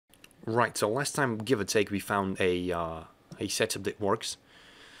Right, so last time, give or take, we found a setup that works.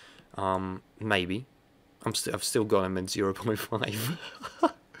 Maybe. I've still got him at 0.5.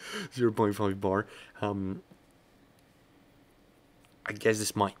 0.5 bar. I guess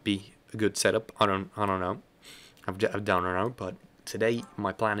this might be a good setup. I don't know. I don't know, but today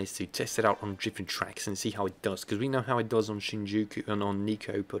my plan is to test it out on different tracks and see how it does, because we know how it does on Shinjuku and on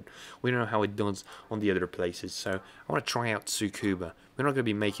Nikko, but we don't know how it does on the other places. So I want to try out Tsukuba. We're not going to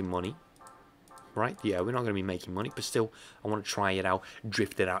be making money, right? Yeah, we're not going to be making money, but still, I want to try it out,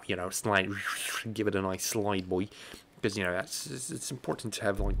 drift it out, you know, slide, give it a nice slide, boy, because, you know, it's important to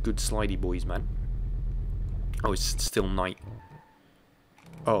have like good slidey boys, man. Oh, it's still night.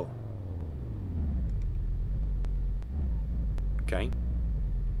 Oh. Okay.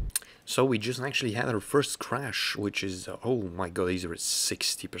 So we just actually had our first crash, which is, oh my god, these are at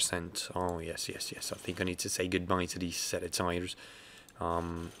 60%. Oh, yes. I think I need to say goodbye to these set of tires.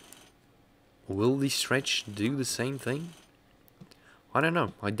 Will the stretch do the same thing? I don't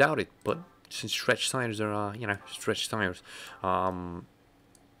know. I doubt it, but since stretch tires are, you know, stretch tires. Yeah,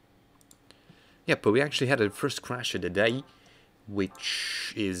 but we actually had a first crash of the day,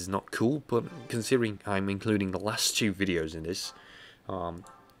 which is not cool, but considering I'm including the last two videos in this,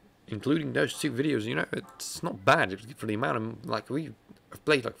 including those two videos, you know, it's not bad for the amount of, like, I've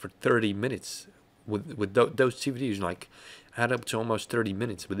played like for 30 minutes with those two videos, like, add up to almost 30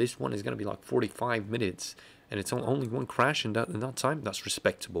 minutes, but this one is going to be like 45 minutes, and it's only one crash in that time. That's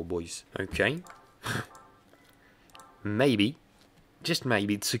respectable, boys. Okay. Maybe, just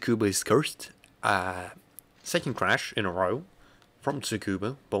maybe, Tsukuba is cursed. Second crash in a row from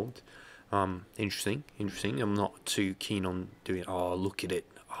Tsukuba, both. Interesting. I'm not too keen on doing. Oh, look at it.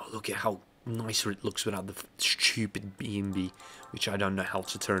 Oh, look at how nicer it looks without the stupid BMB, which I don't know how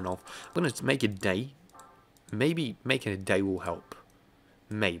to turn off. I'm gonna make a day. Maybe making a day will help.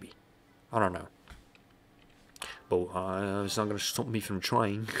 Maybe. I don't know. But it's not gonna stop me from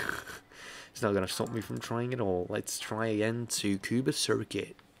trying. It's not gonna stop me from trying at all. Let's try again to Tsukuba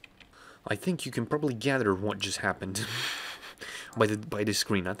Circuit. I think you can probably gather what just happened by the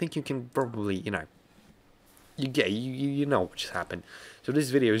screen. I think you can probably, you know, you know what just happened. So this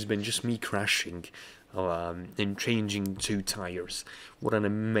video has been just me crashing and changing two tires. What an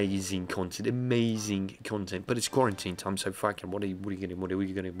amazing content, but it's quarantine time, so fucking what are we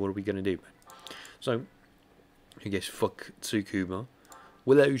gonna do? So I guess fuck Tsukuba.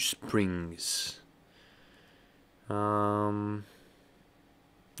 Willow Springs.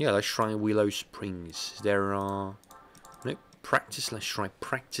 Yeah, let's try Willow Springs. Is there no practice? Let's try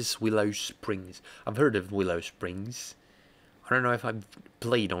practice Willow Springs. I've heard of Willow Springs. I don't know if I've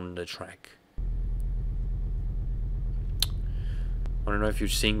played on the track. I don't know if you're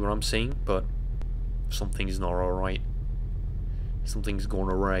seeing what I'm seeing, but something's not alright. Something's gone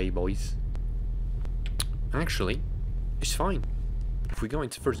awry, boys. Actually, it's fine. If we go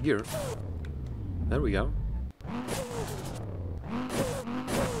into first gear, there we go.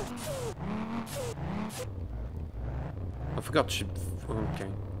 I forgot to... Okay.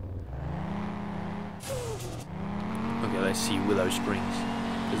 Okay, let's see Willow Springs.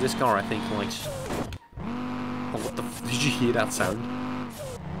 Because this car, I think, likes... Oh, what the f... Did you hear that sound?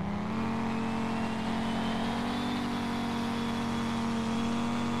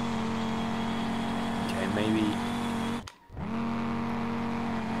 Okay, maybe...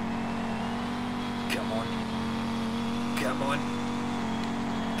 Come on. Come on.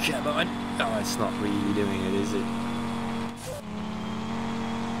 Come on. Oh, it's not really doing it, is it?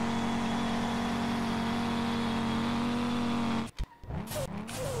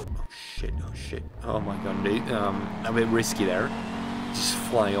 Oh shit. Oh my god, dude. A bit risky there. Just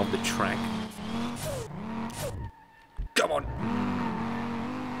flying off the track. Come on!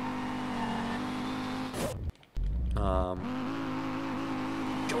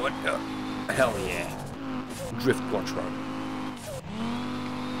 Go on. Hell yeah. Drift Quattro.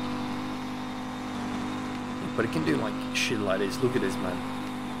 But it can do like shit like this. Look at this, man.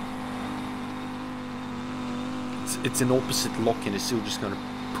 It's an opposite lock and it's still just gonna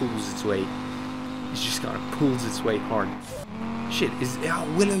pulls its way. It's just kind of pulls its way hard. Shit, is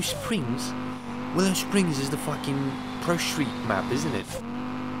Willow Springs? Willow Springs is the fucking Pro Street map, isn't it?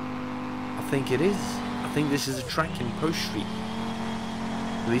 I think it is. I think this is a track in Pro Street.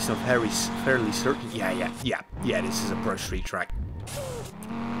 At least I'm fairly certain. Yeah, this is a Pro Street track.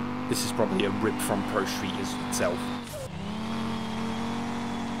 This is probably a rip from Pro Street itself.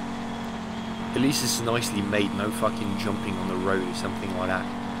 At least it's nicely made, no fucking jumping on the road or something like that.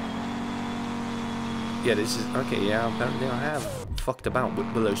 Yeah, this is... Okay, yeah, apparently I have fucked about with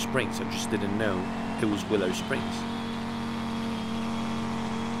Willow Springs. I just didn't know it was Willow Springs.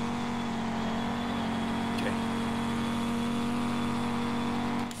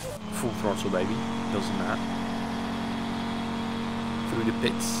 Full throttle, baby. Doesn't matter. Through the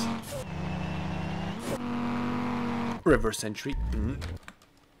pits. Reverse entry.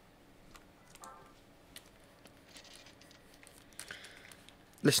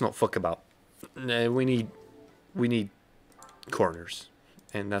 Let's not fuck about. We need corners,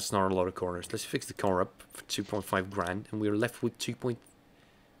 and that's not a lot of corners. Let's fix the car up for 2.5 grand, and we're left with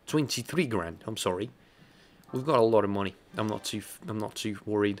 2.23 grand. I'm sorry. We've got a lot of money. I'm not too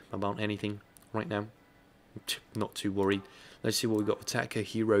worried about anything right now. Not too worried. Let's see what we got. Attacker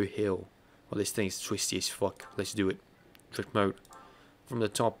Hero Hill. Well, this thing's twisty as fuck. Let's do it. Drift mode. From the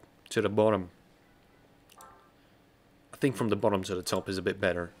top to the bottom. I think from the bottom to the top is a bit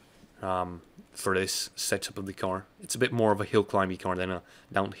better for this setup of the car. It's a bit more of a hill climbing car than a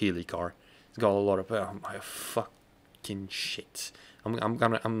downhilly car. It's got a lot of fucking shit. I'm not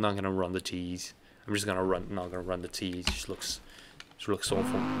gonna run the T's. I'm just gonna not gonna run the T's. It just looks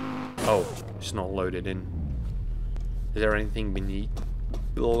awful. Oh, it's not loaded in. Is there anything beneath?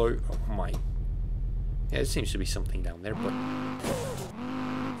 Below? Oh my. Yeah, it seems to be something down there, but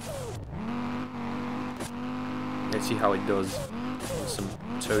let's see how it does on some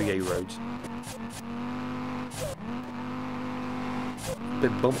TOUGE roads. A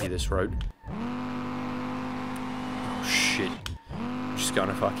bit bumpy, this road. Oh shit. I'm just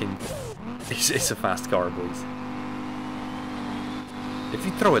gonna fucking... It's a fast car, boys. If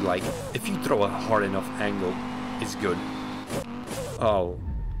you throw a hard enough angle, it's good. Oh.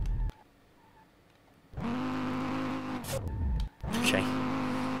 Okay.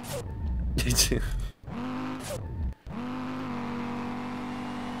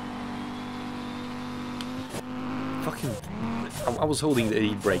 Fucking... I was holding the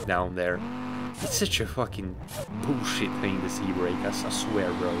e-brake down there. It's such a fucking bullshit thing, this e-brake. I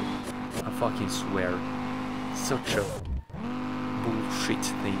swear, bro. I fucking swear. Such a bullshit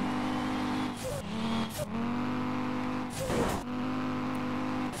thing.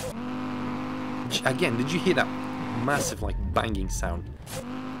 Again, did you hear that massive, like, banging sound? I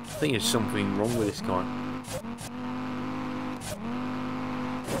think there's something wrong with this car.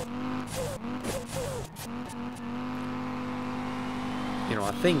 You know,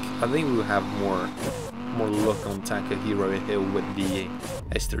 I think we'll have more luck on Takahiro Hill with the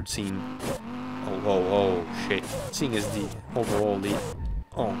S13. Oh shit! Seeing as the overall the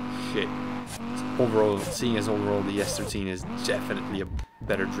S13 is definitely a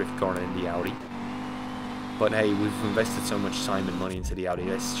better drift car than the Audi. But hey, we've invested so much time and money into the Audi.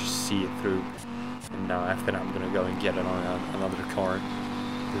 Let's just see it through. And now after that, I'm gonna go and get another car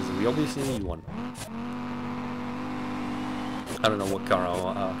because we obviously need one. I don't know what car I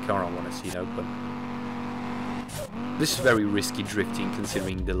want to see though, but this is very risky drifting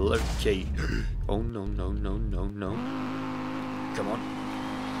considering the okay. Oh no. Come on.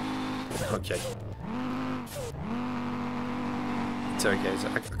 Okay. It's okay. So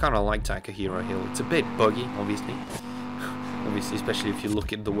I kind of like Takahiro Hill. It's a bit buggy, obviously, especially if you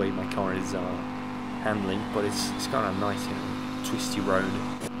look at the way my car is handling. But it's kind of nice, you know, twisty road.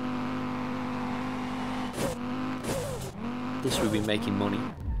 This will be making money.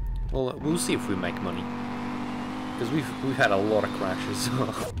 Well, we'll see if we make money. Because we've had a lot of crashes.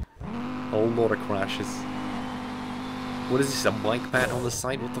 A lot of crashes. What is this, a bike path on the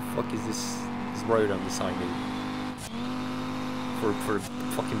side? What the fuck is this road on the side, dude? For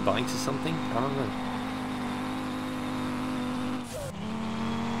fucking bikes or something? I don't know.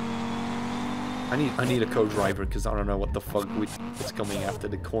 I need a co-driver because I don't know what the fuck what's coming after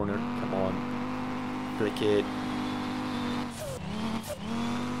the corner. Come on. Click it.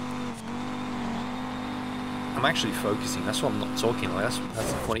 I'm actually focusing, that's why I'm not talking, like, that's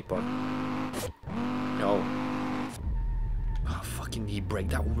the funny part. No. Oh, fucking e-brake,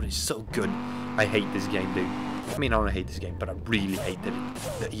 that one is so good. I hate this game, dude. I mean, I don't hate this game, but I really hate that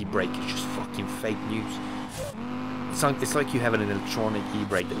the e-brake is just fucking fake news. It's like you have an electronic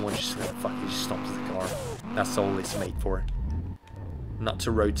e-brake that once you fucking just stops the car. That's all it's made for. Not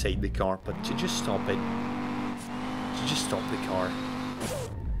to rotate the car, but to just stop it. To just stop the car.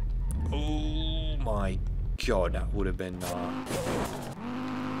 Oh my god, that would have been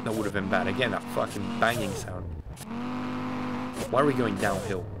bad. Again, that fucking banging sound. Why are we going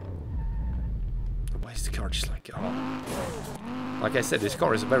downhill? Why is the car just like, oh. Like I said, this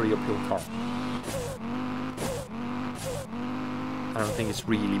car is a very uphill car. I don't think it's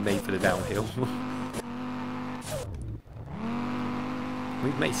really made for the downhill.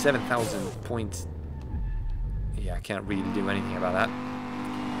 We've made 7,000 points. Yeah, I can't really do anything about that.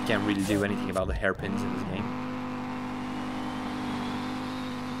 Can't really do anything about the hairpins in this game.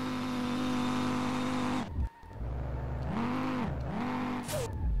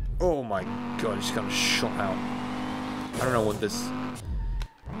 Oh my god, I just got shot out. I don't know what this...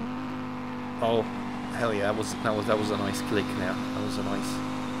 Oh, hell yeah, that was a nice click now. That was a nice...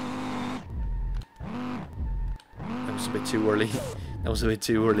 That was a bit too early. That was a bit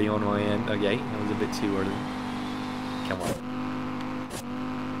too early on my end. Okay, that was a bit too early. Come on.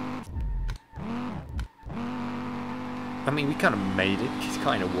 I mean, we kind of made it. It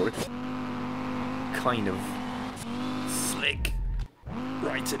kind of worked. Kind of slick.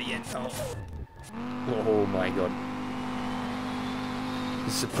 Right to the end. Oh my god.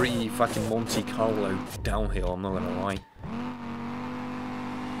 This is a pretty fucking Monte Carlo downhill, I'm not gonna lie.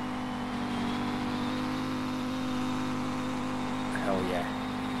 Hell yeah.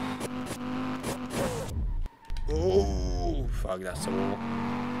 Oh, fuck, that's a wall.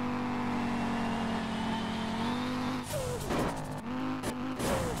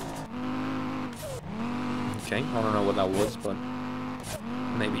 Okay, I don't know what that was, but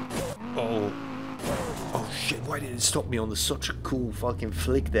maybe. Oh. Oh shit, why did it stop me on such a cool fucking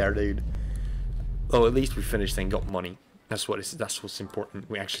flick there, dude? Oh, at least we finished and got money. That's what's important.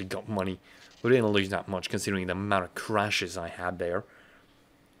 We actually got money. We didn't lose that much considering the amount of crashes I had there.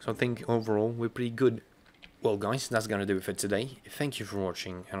 So I think overall we're pretty good. Well guys, that's gonna do it for today. Thank you for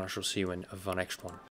watching and I shall see you in the next one.